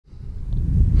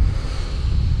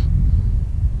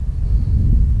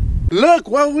Look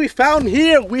what we found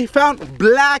here. We found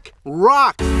black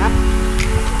rocks.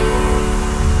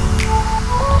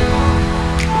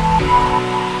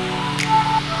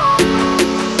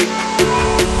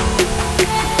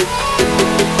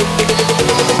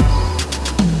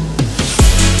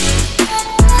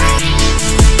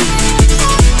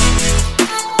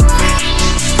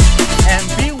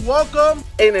 And be welcome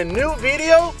in a new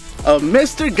video of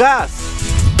Mr. Gus.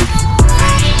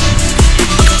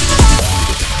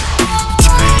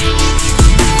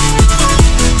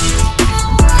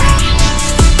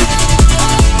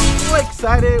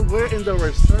 Excited, we're in the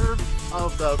reserve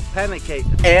of the pinacate,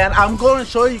 and I'm going to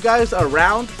show you guys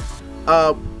around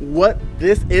what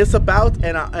this is about,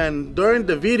 and during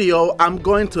the video I'm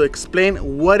going to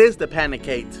explain what is the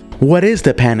pinacate. What is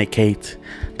the pinacate?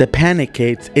 The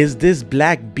pinacate is this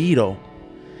black beetle.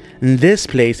 And this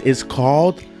place is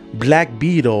called black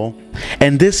beetle,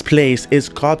 and this place is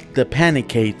called the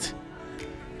pinacate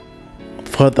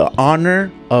for the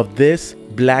honor of this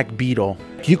black beetle.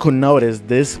 You could notice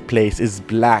this place is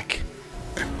black.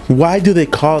 Why do they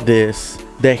call this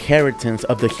the inheritance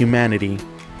of the humanity?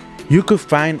 You could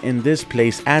find in this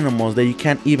place animals that you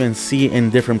can't even see in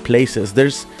different places.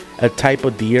 There's a type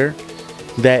of deer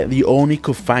that you only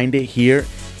could find it here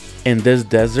in this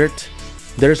desert.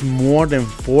 There's more than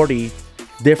 40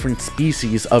 different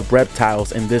species of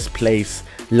reptiles in this place.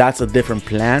 Lots of different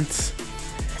plants.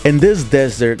 In this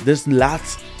desert, there's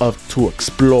lots to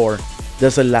explore.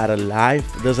 There's a lot of life,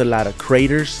 there's a lot of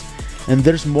craters, and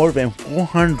there's more than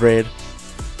 400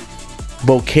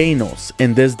 volcanoes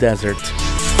in this desert.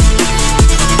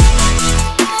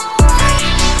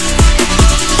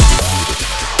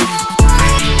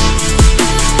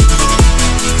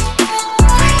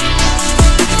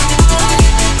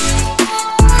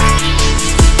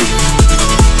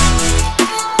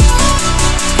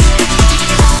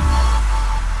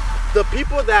 The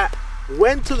people that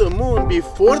went to the moon,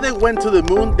 before they went to the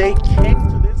moon, they came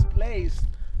to this place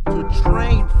to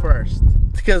train first,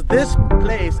 because this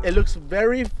place, it looks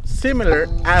very similar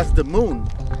as the moon.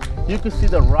 You can see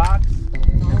the rocks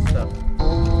and stuff.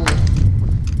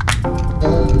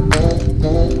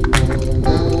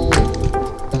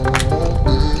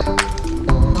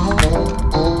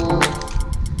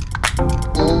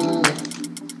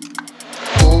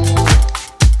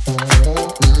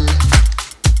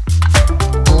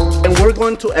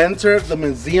 Going to enter the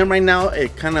museum right now.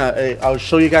 I'll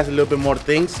show you guys a little bit more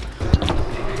things.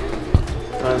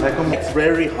 It's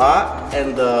very hot,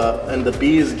 and the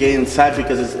bees get inside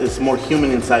because it's more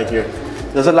humid inside here.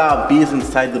 There's a lot of bees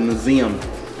inside the museum.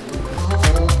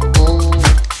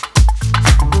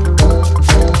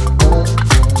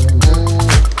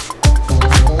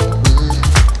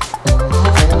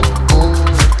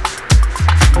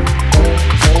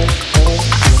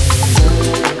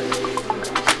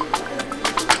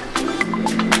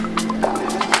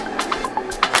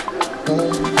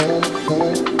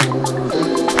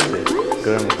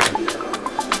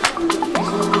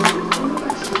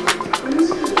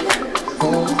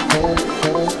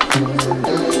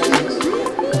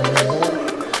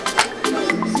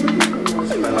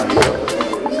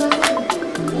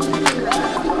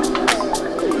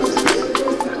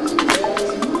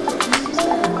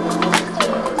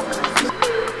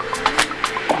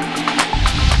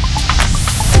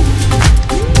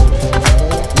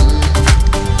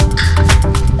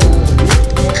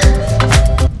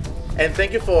 And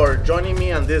thank you for joining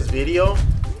me on this video.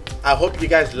 I hope you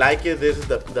guys like it. This is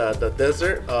the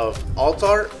desert of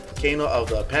Altar, volcano of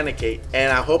the pinacate.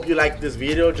 And I hope you like this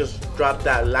video. Just drop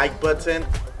that like button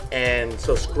and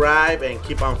subscribe and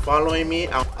keep on following me.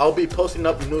 I'll be posting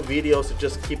up new videos, so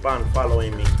just keep on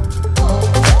following me.